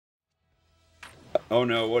Oh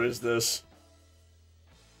no, what is this?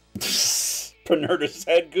 Pnurtis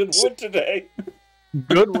had good wood today.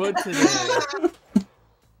 Good wood today.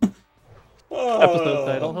 Oh. Episode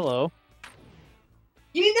title. Hello.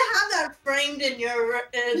 You need to have that framed in your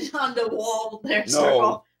on the wall there, No.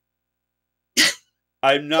 Circle.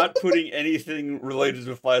 I'm not putting anything related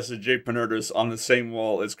to Flaccid J Pnurtis on the same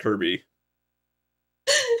wall as Kirby.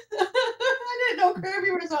 I didn't know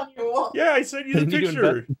Kirby was on your wall. Yeah, I sent you the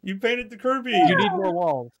picture. You painted the Kirby. You need more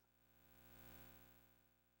walls.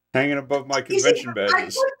 Hanging above my convention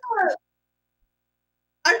badges.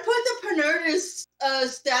 I put the Pnurtis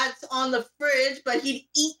stats on the fridge, but he'd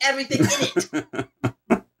eat everything in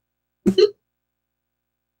it.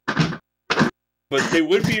 But they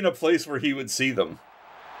would be in a place where he would see them.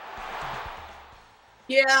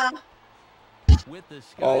 Yeah.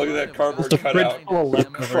 Oh, look at that cardboard cutout.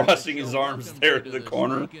 Crossing his arms there in the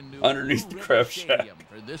corner, underneath the craft shack.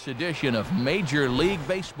 For this edition of Major League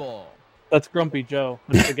Baseball. That's Grumpy Joe.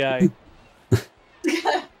 That's the guy.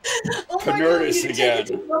 Oh Pnurtis again.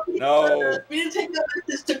 No. We didn't take that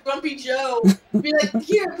message to Grumpy Joe. Be like,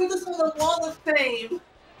 here, put this on the wall of fame.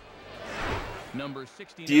 Number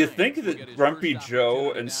 69. Do you think that Grumpy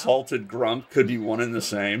Joe and Salted Grump could be one and the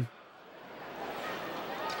same?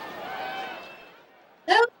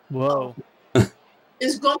 Whoa.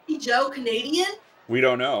 Is Grumpy Joe Canadian? We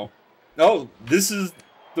don't know. No, this is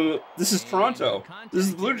Toronto. This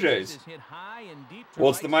is the Blue Jays. Well,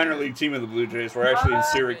 it's the minor league team of the Blue Jays. We're actually in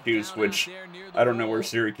Syracuse, which I don't know where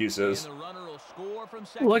Syracuse is.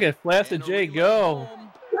 Look at Flaccid J go.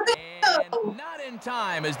 And not in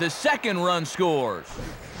time as the second run scores.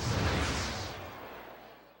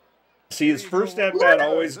 See, his first at-bat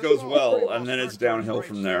always goes well, and then it's downhill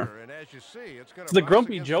from there. It's the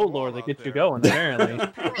Grumpy Joe lore that gets you going, apparently.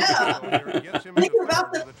 Yeah. Think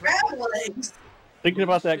about the crab legs. Thinking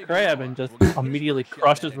about that crab and just immediately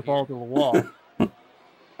crushes the ball to the wall.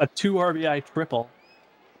 A 2 RBI triple.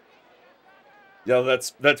 Yeah,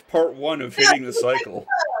 that's part one of hitting the cycle.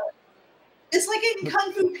 It's like in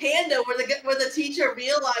Kung Fu Panda, where the teacher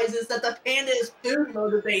realizes that the panda is food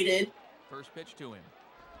motivated. First pitch to him.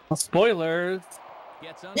 Spoilers.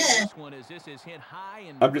 Gets under this one as this is hit high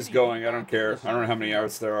and I'm just going. I don't care. I don't know how many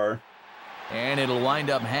outs there are. And it'll wind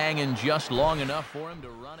up hanging just long enough for him to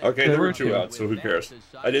run it. Okay, there were 2 outs, so who cares?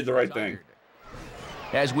 I did the right thing.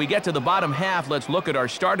 As we get to the bottom half, let's look at our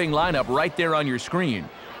starting lineup right there on your screen.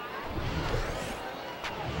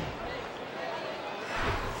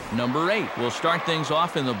 Number 8 will start things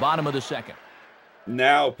off in the bottom of the second.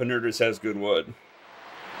 Now Pnurtis has good wood.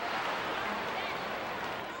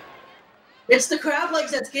 It's the crab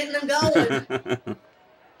legs that's getting them going.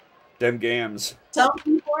 Them gams. Some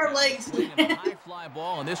people are legs. High fly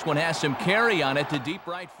ball, and this one has some carry on it to deep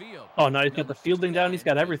right field. Oh, now he's got the fielding down. He's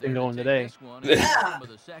got everything going today. Yeah.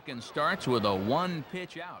 The second starts with a 1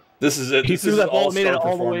 pitch out. This is it. He This threw is that ball, all-star made it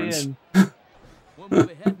all the way performance. in. We'll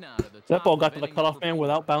move ahead now to the That ball top got of to the inning cutoff number man 4.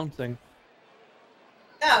 without bouncing.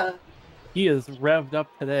 Yeah. He is revved up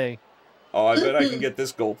today. Oh, I bet I can get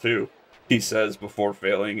this goal too, he says before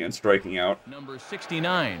failing and striking out. Number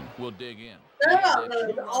 69 will dig in. Yeah,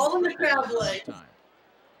 all in the crab legs.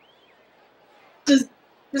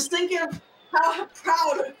 Just think of how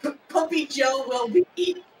proud Puppy Joe will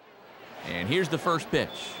be. And here's the first pitch.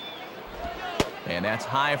 And that's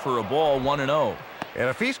high for a ball, 1-0. And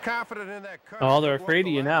if he's confident in that cut, Oh, they're afraid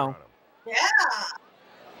of you now. Yeah.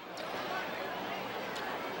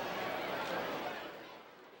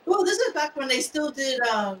 Well, this is back when they still did,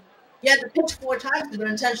 you had to pitch 4 times to do an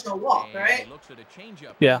intentional walk, right?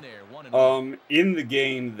 Yeah. In the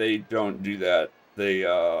game, they don't do that. They,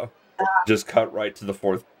 just cut right to the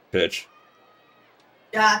 4th pitch.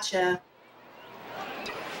 Gotcha.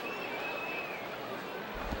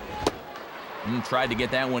 Tried to get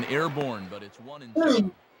that one airborne, but it's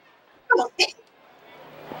 1-2. Okay.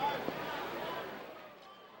 All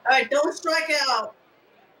right, don't strike out.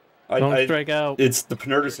 Don't strike out. It's the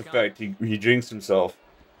Pnurtis effect. He jinxed himself.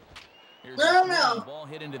 No. Ball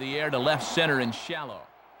hit into the air to left center and shallow.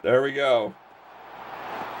 There we go.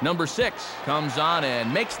 Number 6 comes on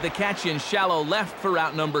and makes the catch in shallow left for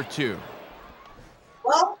out number 2.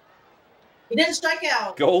 Well, he didn't strike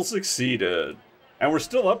out. Goal succeeded. And we're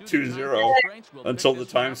still up 2-0 until the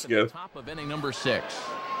time skip. Top of inning number 6.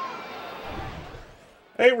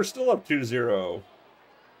 Hey, we're still up 2-0.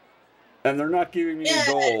 And they're not giving me a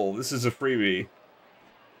goal. This is a freebie.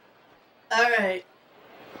 All right.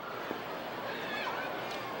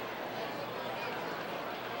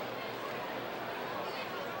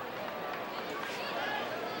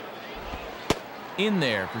 In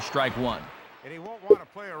there for strike 1. And he won't want to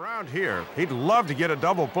play around here. He'd love to get a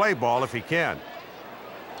double play ball if he can.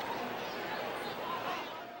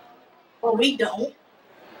 Well, we don't.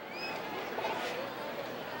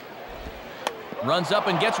 Runs up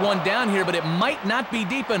and gets one down here, but it might not be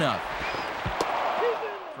deep enough.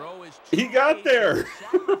 Throw is He got there.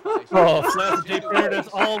 Oh, Flaccid J Pnurtis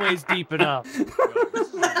always deep enough.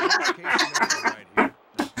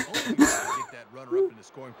 Runner up into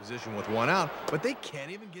scoring position with one out, but they can't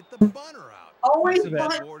even get the bunter out. Always Look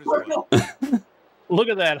at bunt. Look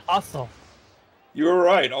at that hustle. You were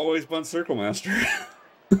right. Always bunt circle master.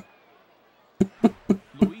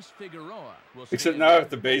 Except now at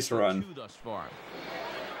the base run.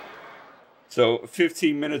 So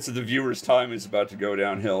 15 minutes of the viewer's time is about to go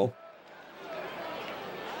downhill.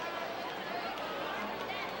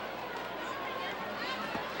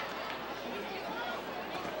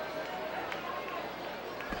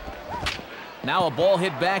 Now a ball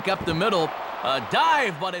hit back up the middle. A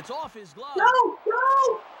dive, but it's off his glove. No,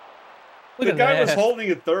 no. The guy was holding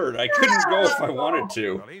it third. I couldn't go if I wanted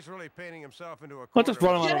to. Well, he's really painting himself into a Let's just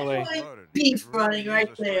run him out of the way. He's running right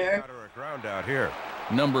there. Ground out here.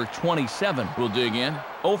 Number 27 will dig in.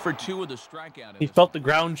 0 for 2 with a strikeout. He felt the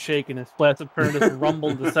ground shake and his Flaccid Pnurtis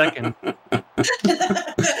rumbled the second.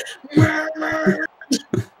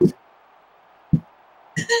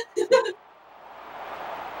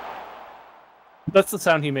 That's the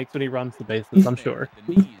sound he makes when he runs the bases, I'm sure.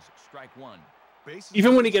 The knees, strike one.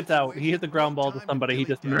 Even when he gets out, he hit the ground ball to somebody, he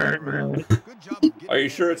just... Are you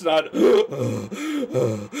sure it's not? No.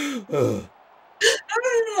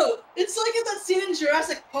 It's like in that scene in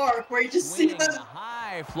Jurassic Park where you just see Swinging them. a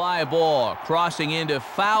high fly ball, crossing into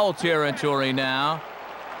foul territory now.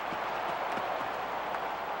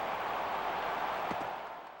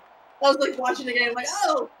 I was like watching the game, like,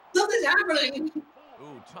 oh, something's happening.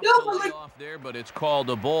 Ooh, tough No, to but lay like- off there, but it's called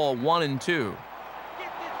a ball 1-2.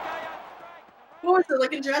 What was it,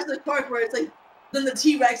 like in Jurassic Park where it's like, then the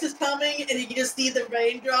T-Rex is coming and you can just see the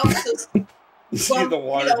raindrops just You see the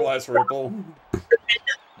water glass ripple?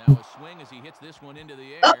 Now a swing as he hits this one into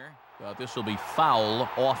the air. But this will be foul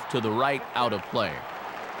off to the right, out of play.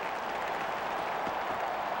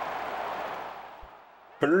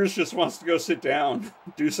 Pnurtis just wants to go sit down,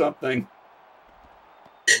 do something.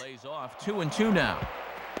 Lays off 2-2 now.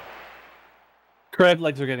 Crab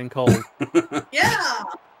legs are getting cold. Yeah.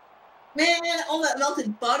 Man, all that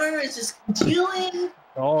melted butter is just congealing.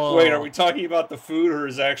 Oh. Wait, are we talking about the food or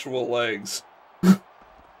his actual legs?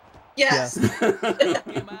 Yes.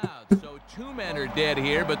 Him out. So 2 men are dead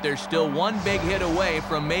here, but there's still 1 big hit away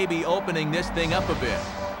from maybe opening this thing up a bit.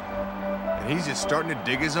 And he's just starting to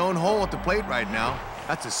dig his own hole at the plate right now.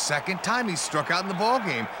 That's the second time he's struck out in the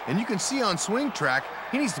ballgame. And you can see on swing track,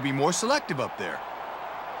 he needs to be more selective up there.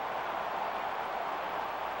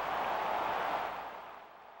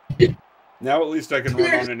 Now at least I can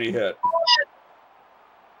run on any hit.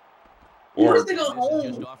 He Or wants to go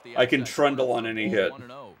home. I can trundle on any hit.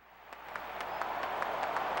 1-0.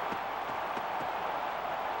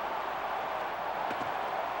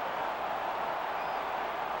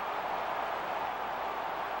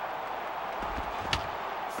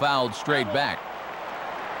 Fouled straight back.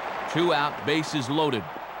 2 out, bases loaded.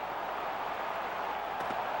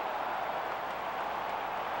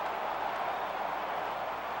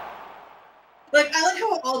 Like, I like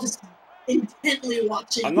how we're all just intently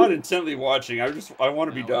watching. I'm not intently watching. I want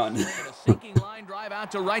to be done. A sinking line drive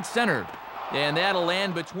out to right center. And that'll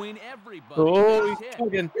land between everybody. Oh, Nice he's hit.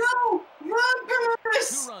 chugging. No! Run, 2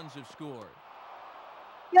 Pnurtis! runs have scored.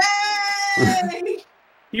 Yay!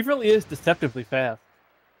 He really is deceptively fast.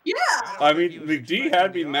 Yeah! I mean, McD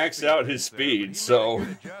had me max out his speed, so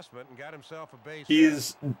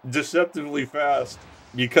he's deceptively fast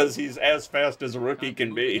because he's as fast as a rookie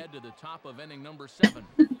can be. Head to the top of inning number 7.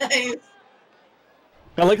 Nice.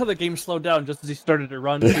 I like how the game slowed down just as he started to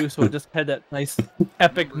run, too, so it just had that nice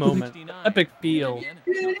epic moment. Epic feel.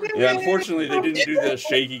 Yeah, unfortunately, they didn't do the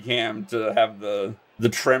shaky cam to have the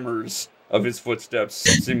tremors of his footsteps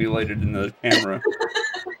simulated in the camera.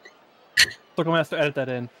 So I'm gonna have to edit that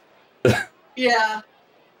in. Yeah.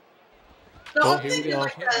 No, Oh, I'm here we thinking go.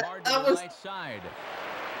 like Hit that. hard to I the was, right side.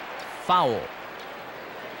 Foul.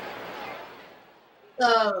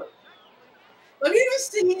 have you ever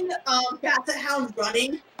seen Basset Hound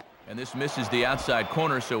running? And this misses the outside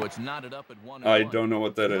corner, so it's knotted up at 1-1. I don't know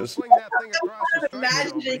what that is. I'm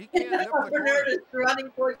imagining Pnurtis running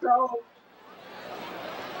towards home.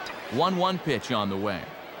 1-1 pitch on the way.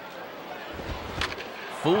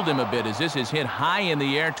 Fooled him a bit as this is hit high in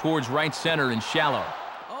the air towards right center and shallow.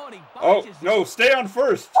 Oh, and he Oh, botches no, it. stay on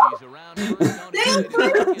first. He's around first. Stay on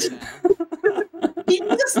first. He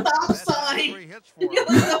needs a stop sign.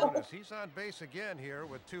 He's on base again here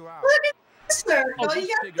with 2 outs. Look at this circle. Oh, You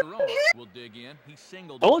got Figueroa will dig in. He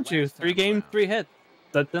singled Told his you, last 3 time games, around. 3 hits.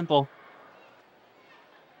 That simple.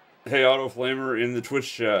 Hey, Auto Flamer in the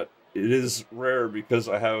Twitch chat. It is rare because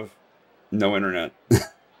I have no internet.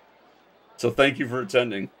 So thank you for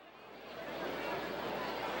attending.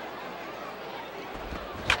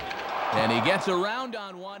 And he gets around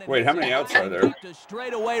on one. Wait, how many outs are there? To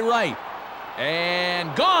straightaway right.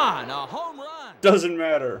 And gone. A home run. Doesn't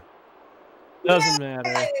matter. Doesn't matter.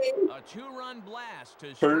 A 2-run blast to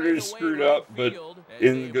Pnurtis screwed up, but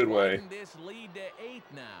in a good way. This lead to 8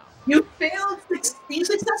 now. You failed. You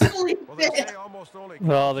successfully failed.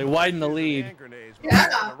 Well, they widened the lead.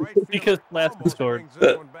 Yeah. Because Flaccid scored.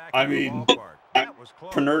 I mean,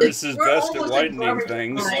 Pnurtis is We're best at almost in widening garbage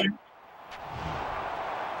things. time.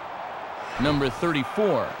 Number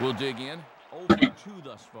 34 will dig in. Over 2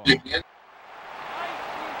 thus far.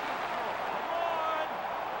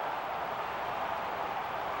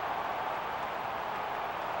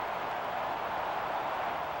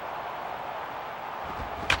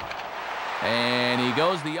 And he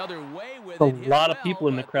goes the other way with A it. lot of people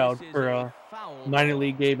in the crowd for a minor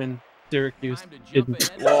league game in Syracuse.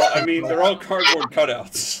 Well, I mean, they're all cardboard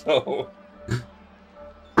cutouts, so...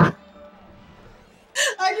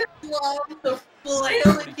 I just love the flail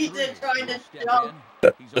that he did trying to jump.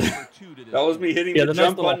 That was me hitting the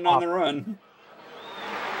jump button on the run.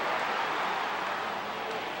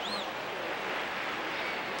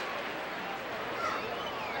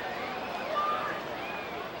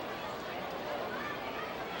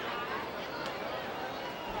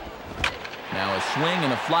 Now a swing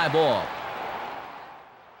and a fly ball.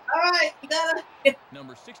 All right, you gotta.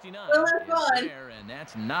 Number 69 Well, is that's fun. there, and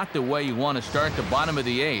that's not the way you want to start the bottom of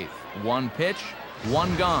the 8th. 1 pitch,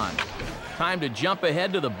 1 gone. Time to jump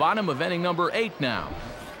ahead to the bottom of inning number 8 now.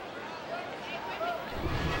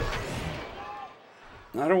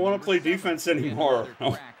 I don't want to play defense anymore.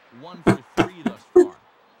 1 for 3 thus far.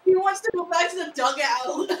 He wants to go back to the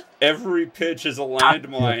dugout. Every pitch is a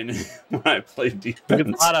landmine when I play It's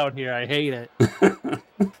defense. hot out here. I hate it.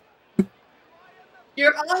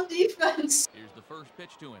 You're on defense. Here's the first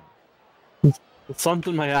pitch to him. It's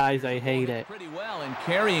something in my eyes. I hate it. Pretty well and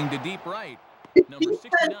carrying to deep right. Number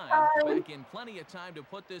 69 back in plenty of time to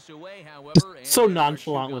put this away, however. So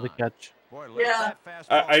nonchalant with a catch. Yeah.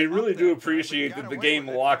 I really do appreciate that the game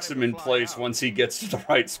locks him in place once he gets to the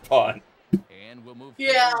right spot. And we'll move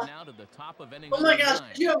Yeah. now to the top of inning Oh my number gosh, 9.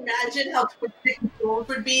 could you imagine how quick the controls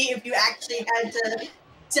would be if you actually had to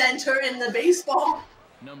center in the baseball?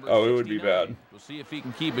 Number Oh, it would be 69. bad. We'll see if he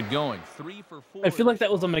can keep it going. 3 for 4. I feel like that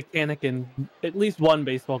was a mechanic in at least one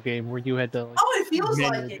baseball game where you had to. Like, Oh, it feels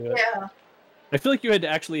manually like it, do yeah. I feel like you had to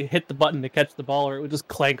actually hit the button to catch the ball, or it would just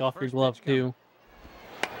clank off your glove too.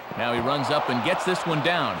 Now he runs up and gets this one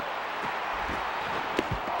down.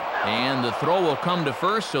 And the throw will come to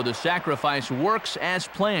first, so the sacrifice works as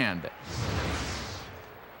planned.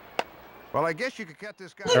 Well, I guess you could cut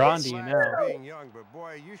this guy. They're on to you now. Being young, but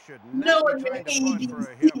boy, you should No not one be trying to made punt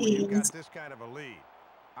for a hit when you've got these. this kind of a lead.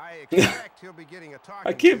 I expect he'll be getting a talking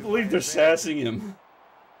I can't to believe by they're his sassing him.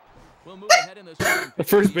 We'll move ahead in the second The pitch.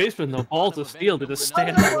 first baseman, though, balls of steel to just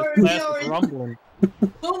stand there with classic rumbling.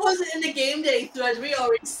 What was it in the game day threads? We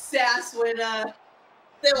always sass when they're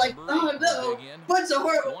like, oh no, what's a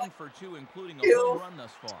horrible 1 for 2, including a Ew. home run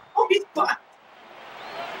thus far. Oh, he's fine.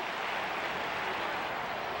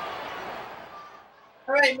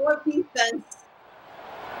 All right, more defense.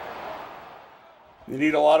 You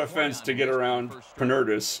need a lot of fence to get around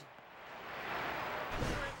Pnurtis.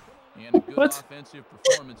 And a good What? offensive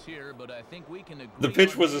performance here, but I think we can agree The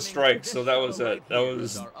pitch on was a naming strike, this so that was right it. That here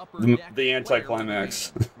was as our upper the deck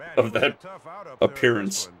anticlimax Man, of he was a that tough out up there in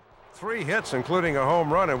this appearance. one. 3 hits, including a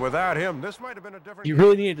home run, and without him, this might have been a different You game.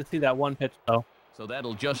 really needed to see that one pitch, though. So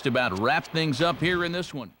that'll just about wrap things up here in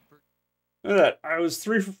this one. Look at that. I was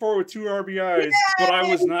 3 for 4 with 2 RBIs, but I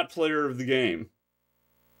was not player of the game.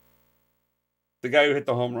 The guy who hit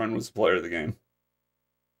the home run was the player of the game.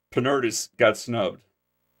 Pnurtis got snubbed.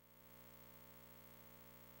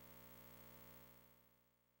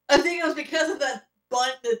 I think it was because of that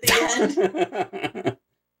bunt at the end.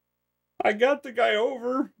 I got the guy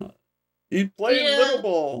over. He played Yeah. little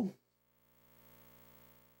ball.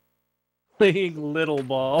 Playing little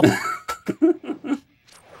ball.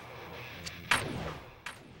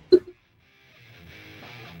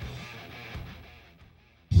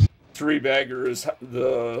 Three bagger is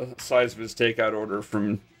the size of his takeout order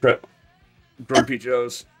from Grumpy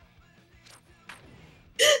Joe's.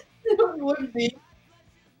 It would be.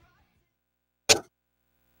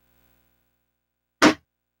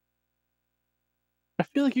 I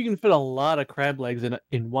feel like you can fit a lot of crab legs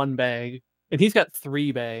in one bag, and he's got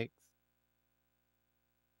 3 bags.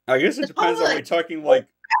 I guess it depends. Are we talking like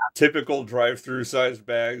typical drive-through sized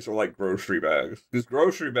bags or like grocery bags? Because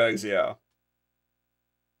grocery bags, yeah.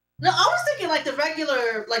 No, I was thinking like the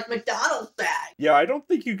regular, like McDonald's bag. Yeah, I don't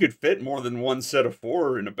think you could fit more than one set of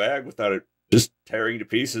 4 in a bag without it just tearing to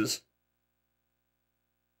pieces.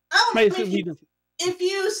 I mean, if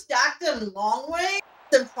you stack them long way,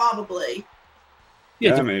 then probably.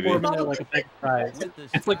 Yeah, maybe. Like a bag of fries.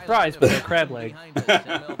 It's like fries, but they're crab leg.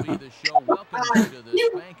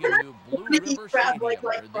 Crab leg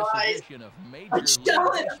like fries. I'm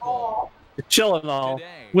chilling all. Chilling all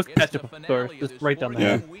with ketchup, of course, just right down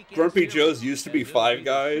there. Yeah, Grumpy Joe's used to be Five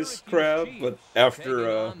Guys crab, but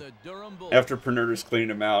after Pnurtis cleaned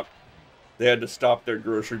them out, they had to stop their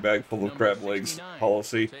grocery bag full of crab legs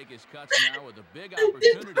policy. Did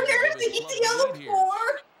Pnurtis eat the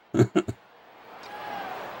other 4?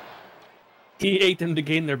 He ate them to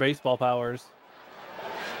gain their baseball powers.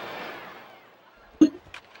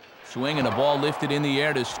 Swing and a ball lifted in the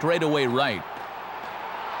air to straightaway right.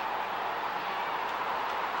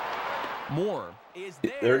 Moore is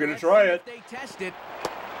there. They're going to try it. They test it.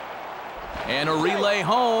 And a relay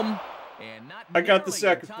home. And not I got the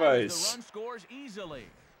sacrifice.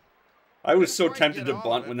 I was so tempted to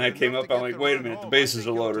bunt when that came up. I'm like, wait a minute, the bases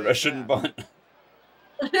are loaded. I shouldn't bunt.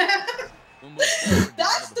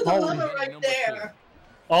 That's the dilemma right there.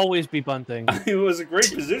 Always be bunting. It was a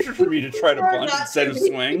great position for me to try to bunt instead of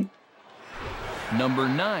swing. Number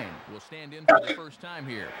 9 will stand in for the first time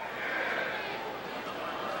here.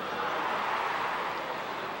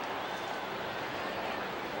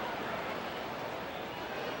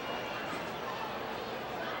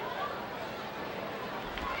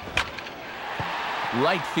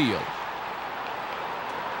 Right field.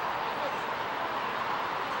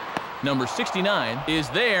 Number 69 is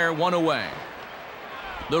there, 1 away.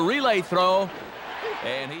 The relay throw,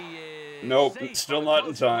 and he is... Nope, still not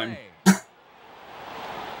in time.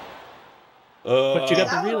 But you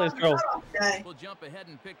got the relay throw. We'll jump ahead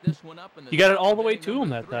and pick this one up in the You got it all the way to him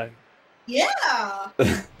that time. Yeah.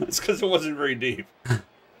 That's because it wasn't very deep.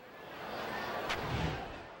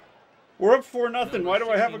 We're up 4-0. Why do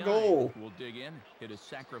I have a goal? We'll dig in, hit a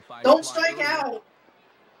sacrifice. Don't strike out.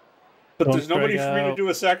 But there's nobody for me to do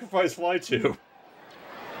a sacrifice fly to.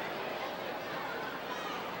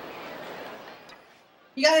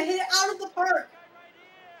 You gotta hit it out of the park.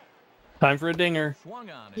 Time for a dinger.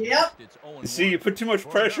 Yep. You see, you put too much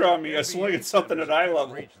pressure on me. I swing at something at eye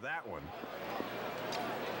level.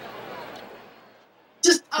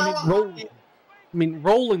 Just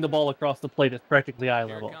rolling the ball across the plate is practically eye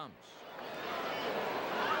level.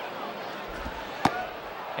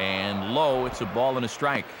 And low, it's a ball and a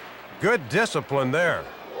strike. Good discipline there.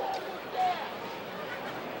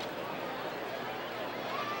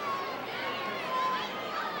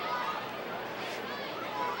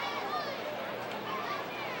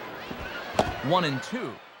 One and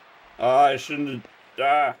two. I shouldn't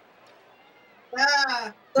have...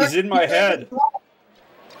 He's in my head.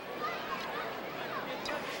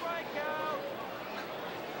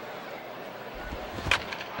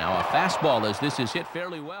 Now a fastball as this is hit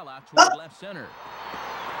fairly well out toward left center.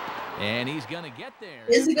 And he's going to get there.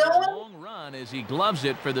 Is he going? A long run as he gloves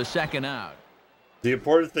it for the second out. The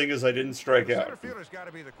important thing is I didn't strike out. Yes.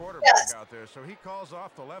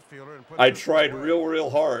 I tried real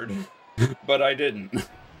hard, but I didn't.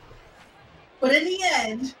 But in the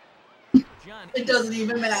end, it doesn't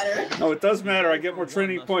even matter. No, it does matter. I get more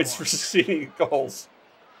training points for succeeding at goals.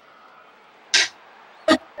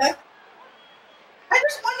 I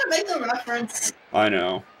just wanted to make a reference. I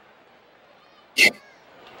know.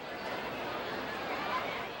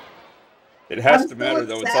 It has to matter,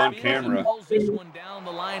 though. It's on camera. Pulls this one down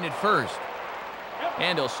the line at first.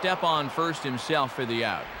 And he'll step on first himself for the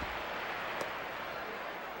out.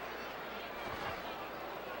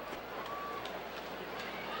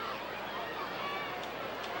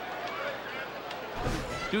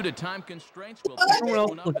 Due to time constraints, we'll pick this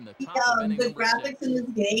one up in the top of inning The number graphics 6. in this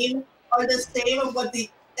game are the same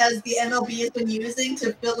as the MLB has been using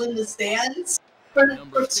to fill in the stands for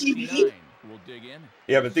TV. We'll dig in.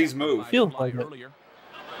 Yeah, but these move. Feels like it.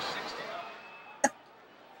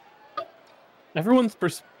 Everyone's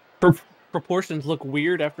proportions look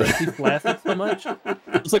weird after I see Flaccid so much.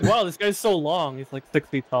 It's like, wow, this guy's so long. He's like 6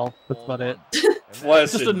 feet tall. That's about it.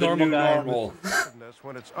 Flaccid, just a normal guy. normal.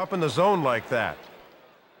 When it's up in the zone like that.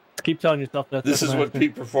 Keep telling yourself that. This is what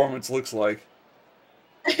peak performance looks like.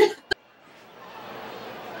 I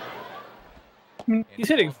mean, he's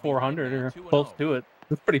hitting 400 or close to it.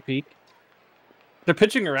 That's pretty peak. They're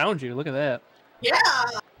pitching around you. Look at that. Yeah.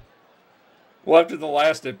 Well, after the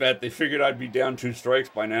last at bat, they figured I'd be down 2 strikes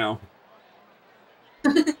by now.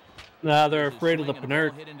 Nah, they're afraid of the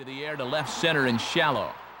Pnurtis. Hit into the air to left center and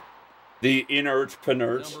shallow. The inert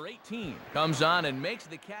Pnurtis. Number 18 comes on and makes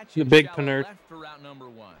the catch. The big shallow Pnurtis. left for route number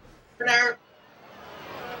 1.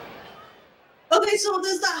 Okay, so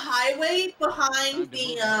there's the highway behind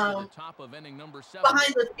the top of inning number 7.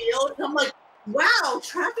 behind the field. And I'm like, wow,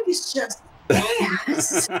 traffic is just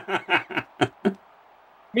fast. I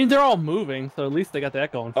mean, they're all moving, so at least they got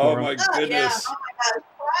that going for them. My goodness. Yeah. Oh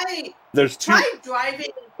my God. There's two. Try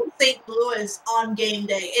driving to St. Louis on game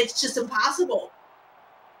day. It's just impossible.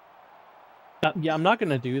 Yeah, I'm not going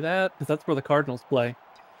to do that, because that's where the Cardinals play.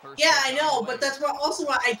 Yeah, I know, but that's where also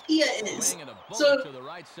where IKEA is. So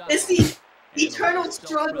it's the eternal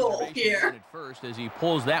struggle here. First as he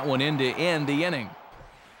pulls that one in to end the inning.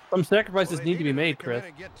 Some sacrifices need to be made, Chris.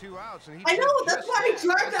 I know, that's why I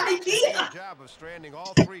drive to IKEA.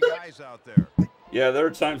 Yeah, there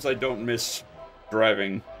are times I don't miss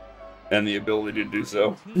driving and the ability to do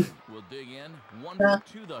so. We'll dig in 1 for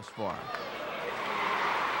 2 thus far.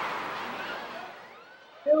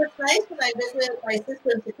 It was nice when I visited my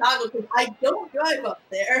sister in Chicago because I don't drive up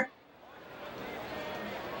there.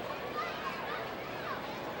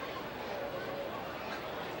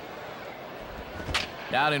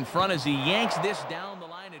 Out in front as he yanks this down the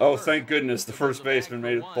line. Oh, thank goodness the first baseman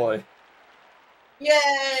made a play.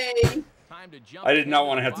 Yay! I did not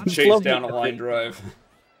want to have to chase down a line drive.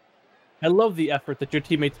 I love the effort that your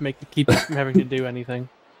teammates make to keep us from having to do anything.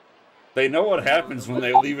 They know what happens when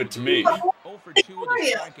they leave it to me. 0 for 2 with a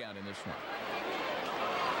strikeout in this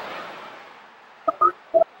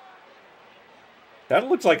one. That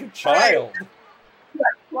looks like a child.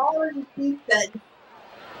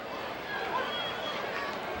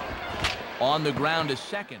 On the ground to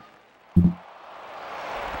second.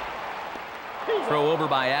 Throw over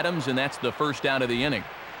by Adams, and that's the first out of the inning.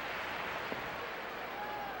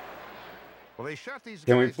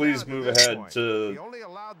 Can we please move ahead to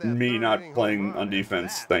me not playing on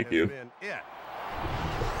defense? Thank you.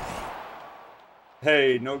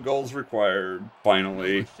 Hey, no goals required,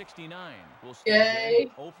 finally.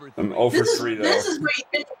 Yay. I'm 0 for 3, though. This is where you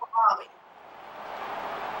hit the hobby.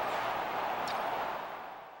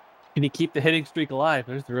 Can you keep the hitting streak alive?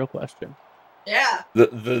 There's the real question. Yeah.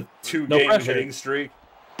 The 2-game hitting streak.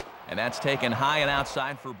 And that's taken high and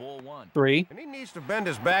outside for ball 1. 3. And he needs to bend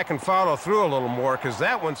his back and follow through a little more because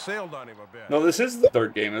that one sailed on him a bit. No, this is the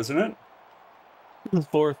 3rd game, isn't it? This is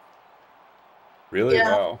 4th. Really?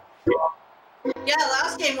 Yeah. Wow. Yeah,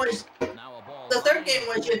 last game was the 3rd game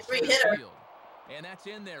was your 3-hitter. And that's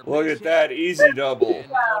in there. Look at that easy double.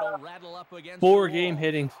 4-game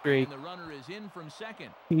hitting streak. And the runner is in from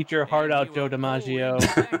second. Eat your heart out, Joe DiMaggio.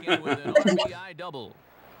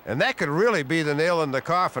 And that could really be the nail in the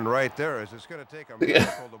coffin right there, as it's going to take a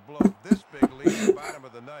miracle to blow this big lead at the bottom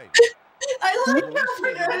of the ninth. I like how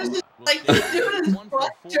Fernandez is like doing his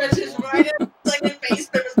butt stretches right at second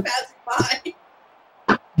baseman was passing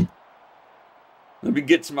by. Let me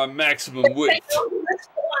get to my maximum width.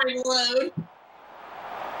 Load.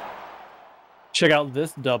 Check out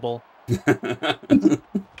this double. And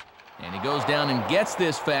he goes down and gets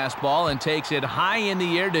this fastball and takes it high in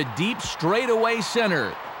the air to deep straightaway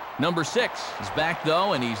center. Number 6 is back,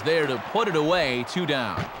 though, and he's there to put it away, 2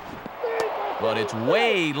 down. But it's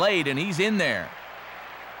way late, and he's in there.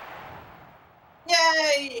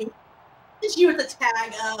 Yay! Just you with the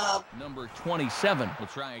tag up. Number 27 will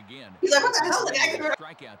try again. He's like, what the hell? Like, I can...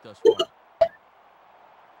 Strikeout thus far.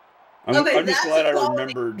 I'm just glad I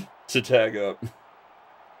remembered to tag up.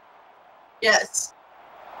 Yes.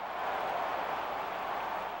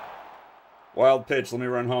 Wild pitch. Let me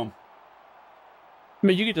run home. I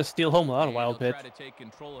mean, you could just steal home without a wild pitch.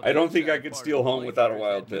 I don't think I could steal home without a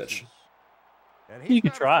wild pitch. You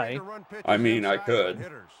could try. I mean, I could.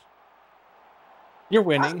 You're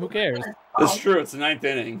winning. Who cares? It's true. It's the 9th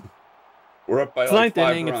inning. We're up by It's like 9th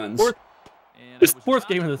 5 inning. runs. It's 4th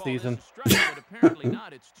game of the season.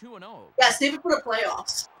 Yeah, save it for the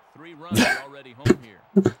playoffs. 3 runs already home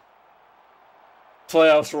here.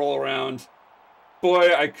 Playoffs roll around.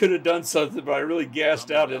 Boy, I could have done something, but I really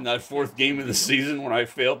gassed out in that 4th game of the season when I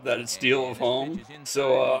failed that steal of home.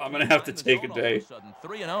 So I'm going to have to take a day.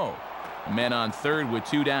 3-0. Men on 3rd with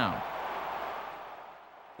 2 down.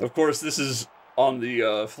 Of course, this is on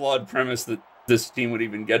the flawed premise that this team would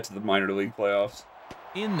even get to the minor league playoffs.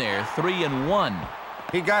 In there, 3-1.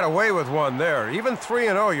 He got away with one there. Even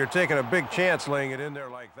 3-0, you're taking a big chance laying it in there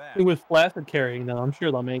like that. With Flaccid carrying them, I'm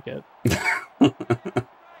sure they'll make it.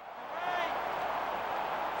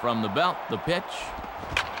 From the belt, the pitch.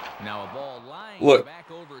 Now a ball lying Look, back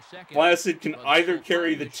over second. Flaccid can either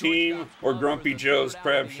carry the team or Grumpy Joe's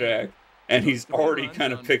Crab Shack, and he's already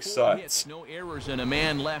kind of picked sides. No errors and a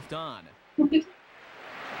man left on.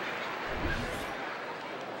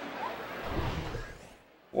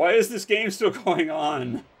 Why is this game still going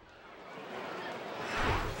on?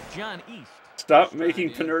 John East. Stop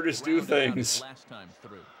making Pnurtis do things.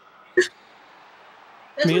 I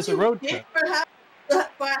mean, it's a road trip.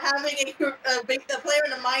 For having a player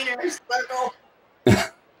in the minors circle.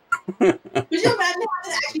 Could you imagine having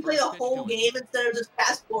to actually play the whole game instead of just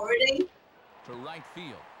fast forwarding? To right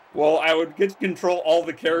field. Well, I would get to control all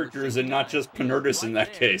the characters and not just Pnurtis in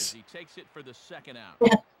that case. He takes it for the second out.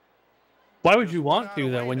 Why would you want to,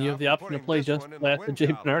 though, when you have the option to play just Flaccid J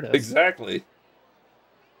Pnurtis? Exactly.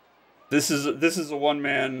 This is a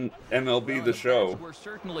one-man MLB The Show. We're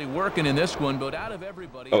certainly working in this one, but out of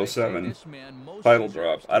everybody, 07. Title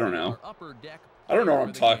drop. I don't know. I don't know what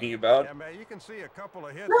I'm talking about. Yeah, man, you can see a couple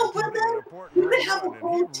of hits. No, but then you could have a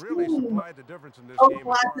whole really team supplied the difference in this of game.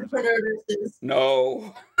 Flaccid Pnurtis.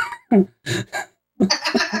 No.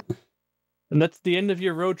 And that's the end of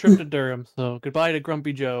your road trip to Durham, so goodbye to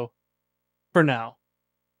Grumpy Joe. For now.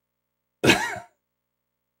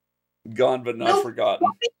 Gone but not forgotten.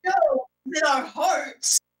 No, in our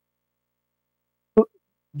hearts.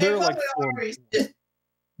 There are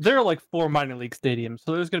like 4 minor league stadiums,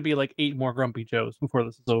 so there's going to be like 8 more Grumpy Joes before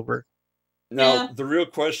this is over. Now, the real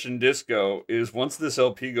question, Disco, is once this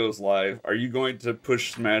LP goes live, are you going to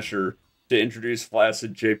push Smasher to introduce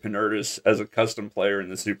Flaccid J Pnurtis as a custom player in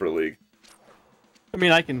the Super League? I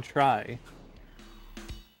mean, I can try.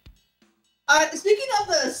 Speaking of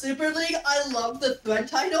the Super League, I love the thread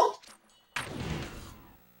title.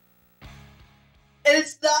 And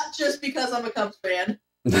it's not just because I'm a Cubs fan.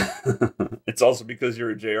 It's also because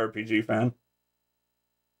you're a JRPG fan?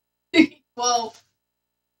 Well,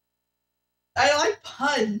 I like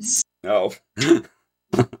puns. No.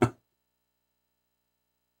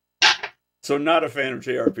 So not a fan of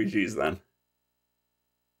JRPGs then?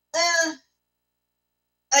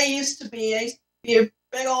 I used to be a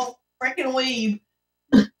big old freaking weeb.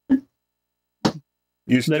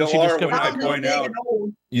 You still are when I point out.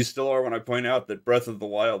 You still are when I point out that Breath of the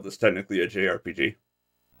Wild is technically a JRPG.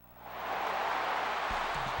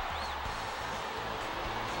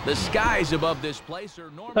 The skies above this place are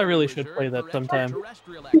normally I really should play that sometime.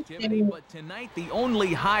 Activity, but tonight the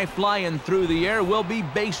only high flying through the air will be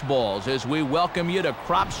baseballs as we welcome you to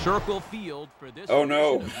Crop Circle Field for this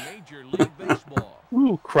Major League Baseball.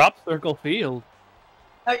 Ooh, Crop Circle Field.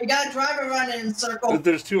 Oh, you got a driver running in circle. If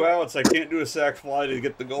there's 2 outs, I can't do a sac fly to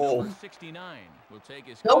get the goal. 69 will take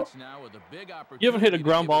his now with a big opportunity. You haven't hit a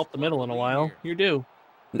ground ball up the middle in a while. You do.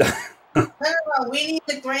 We need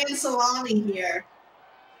the grand salami here.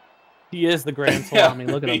 He is the grand salami.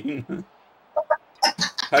 Look at him.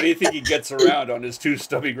 How do you think he gets around on his 2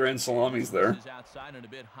 stubby grand salamis there? Outside and a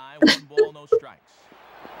bit high, 1 ball, no strikes.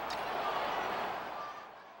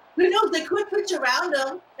 Who knows? They could pitch around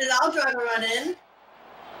him, and I'll drive a run in.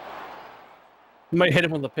 You might hit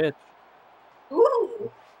him with the pitch. Ooh.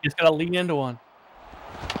 You just gotta lean into one.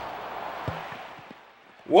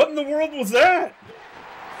 What in the world was that?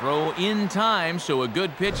 Throw in time, so a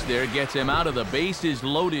good pitch there gets him out of the bases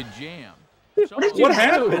loaded jam. So what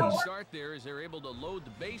happened? Start there as they're able to load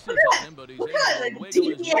the bases on him, but he's able to wiggle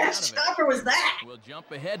his way out of it. Chopper was that? We'll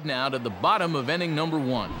jump ahead now to the bottom of inning number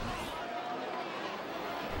 1.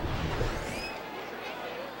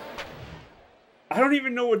 I don't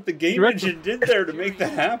even know what the game engine did there to make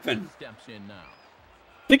that happen. Steps in now.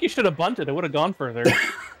 I think you should have bunted. It would have gone further.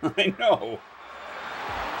 I know.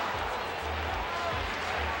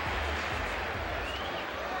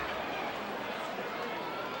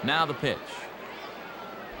 Now the pitch.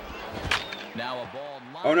 Now a ball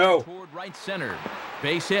lined toward right center.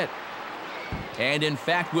 Base hit. And in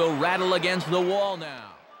fact will rattle against the wall now.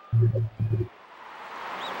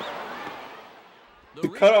 The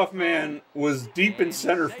cutoff man was deep in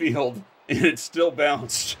center field, and it still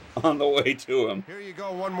bounced on the way to him. Here you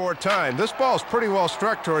go one more time. This ball's pretty well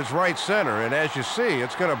struck towards right center, and as you see,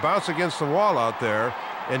 it's going to bounce against the wall out there,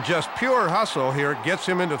 and just pure hustle here gets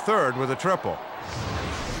him into third with a triple.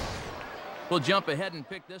 We'll jump ahead and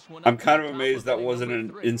pick this one up. I'm kind of amazed that wasn't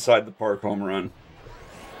an inside the park home run.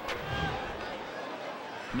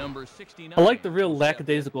 Number 69. I like the real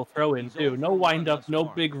lackadaisical throw in too. No wind up, no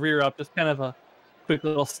big rear up, just kind of a quick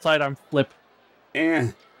little sidearm flip.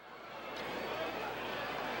 And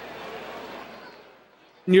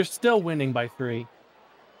you're still winning by 3.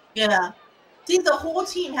 Yeah. See, the whole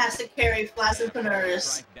team has to carry Flaccid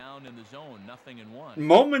Pnurtis. Down in the zone, 0-1.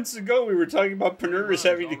 Moments ago, we were talking about Pnurtis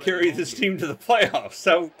having to carry this team to the playoffs.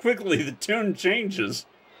 How quickly the tune changes.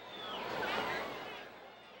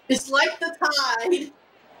 It's like the tide.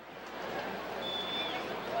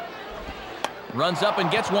 Runs up and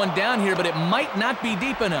gets one down here, but it might not be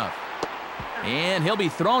deep enough. And he'll be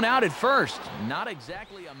thrown out at first. Not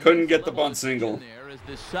exactly a couldn't get the bunt single. There as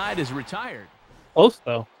this side is retired. Close,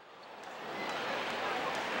 though.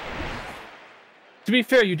 To be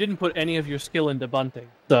fair, you didn't put any of your skill into bunting,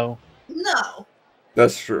 so... No.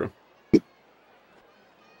 That's true.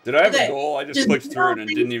 Did I have a goal? I just clicked through it and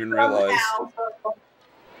didn't even realize.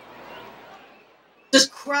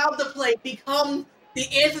 Just crowd the plate. Become the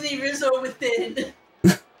Anthony Rizzo within.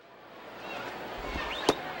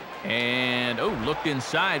 And, looked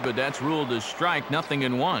inside, but that's ruled as strike.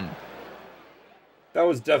 0-1. That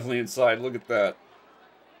was definitely inside. Look at that.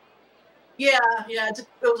 Yeah, it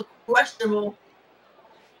was a questionable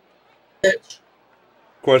pitch.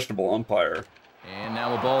 Questionable umpire. And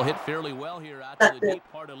now a ball hit fairly well here out to the deep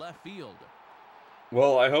part of left field.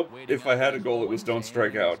 Well, I hope if I had a goal, it was don't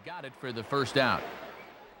strike out. Got it for the first out.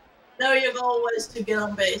 No, your goal was to get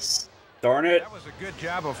on base. Darn it. That was a good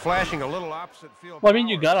job of flashing a little opposite field. Well, I mean,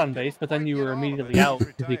 you got on base, but then you were immediately out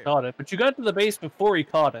because he caught it. But you got to the base before he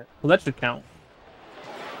caught it, so that should count.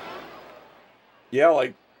 Yeah,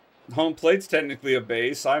 like, home plate's technically a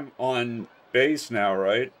base. I'm on base now,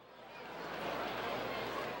 right?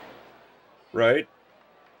 Right?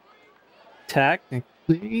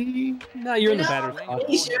 Technically, no, you're in the batter's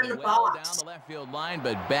box. You're in the box. Down the left field line,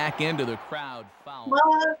 but back into the crowd. Foul.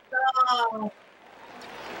 What the?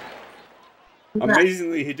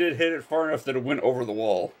 Amazingly, he did hit it far enough that it went over the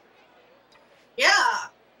wall. Yeah.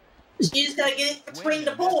 You just gotta get it between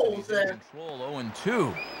the poles there. Control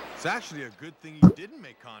 0-2. It's actually a good thing he didn't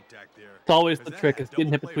make contact there. It's always the trick, is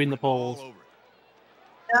getting hit between the poles.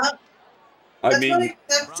 Yep. I mean,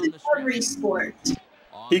 That's in every sport.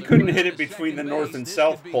 he couldn't hit it between the north and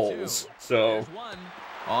south poles, so...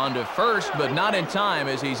 On to first, but not in time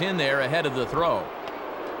as he's in there ahead of the throw.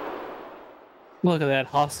 Look at that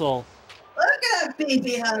hustle. Look at that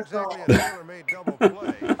baby hustle.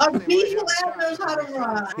 A baby lad knows how to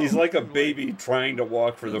run. He's like a baby trying to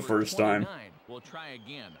walk for the first time. We'll try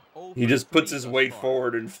again. He just puts his weight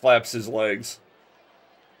forward and flaps his legs.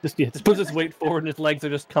 Just puts his weight forward and his legs are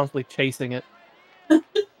just constantly chasing it.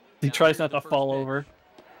 He tries not to fall over.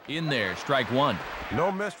 In there, strike one.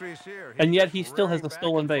 No mysteries here. And yet he still has a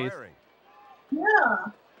stolen base. Yeah.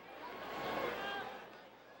 I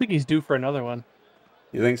think he's due for another one.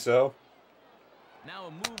 You think so? Now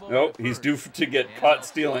a move over Nope, to he's first. due to get caught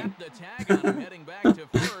stealing. The tag on him heading back to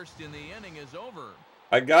first, and the inning is over.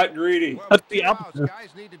 I got greedy. That's the opposite.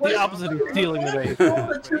 The opposite of stealing the base.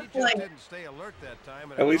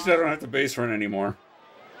 At least I don't have to base run anymore.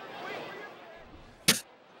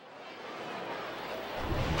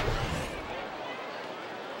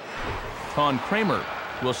 Con Kramer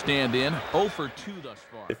will stand in 0 for 2 thus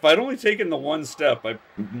far. If I'd only taken the one step, I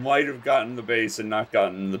might have gotten the base and not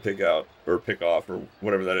gotten the pick out or pick off or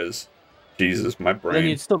whatever that is. Jesus, my brain. Then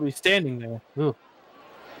you'd still be standing there. Ooh.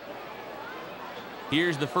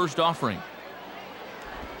 Here's the first offering.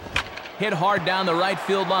 Hit hard down the right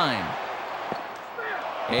field line.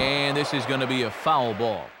 And this is going to be a foul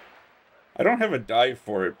ball. I don't have a dive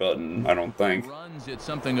for it button, I don't think. Runs at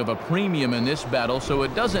something of a premium in this battle, so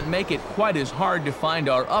it doesn't make it quite as hard to find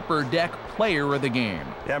our upper deck player of the game.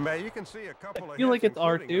 Yeah, man, you can see a couple I feel like it's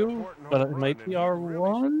R2, but it might be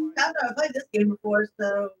R1. I've never played this game before,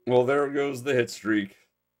 so Well, there goes the hit streak.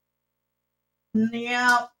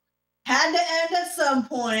 yeah. Had to end at some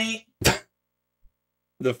point.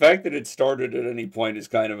 The fact that it started at any point is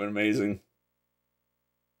kind of amazing.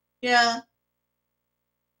 Yeah.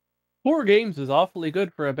 4 games is awfully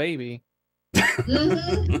good for a baby.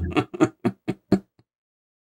 Mm-hmm.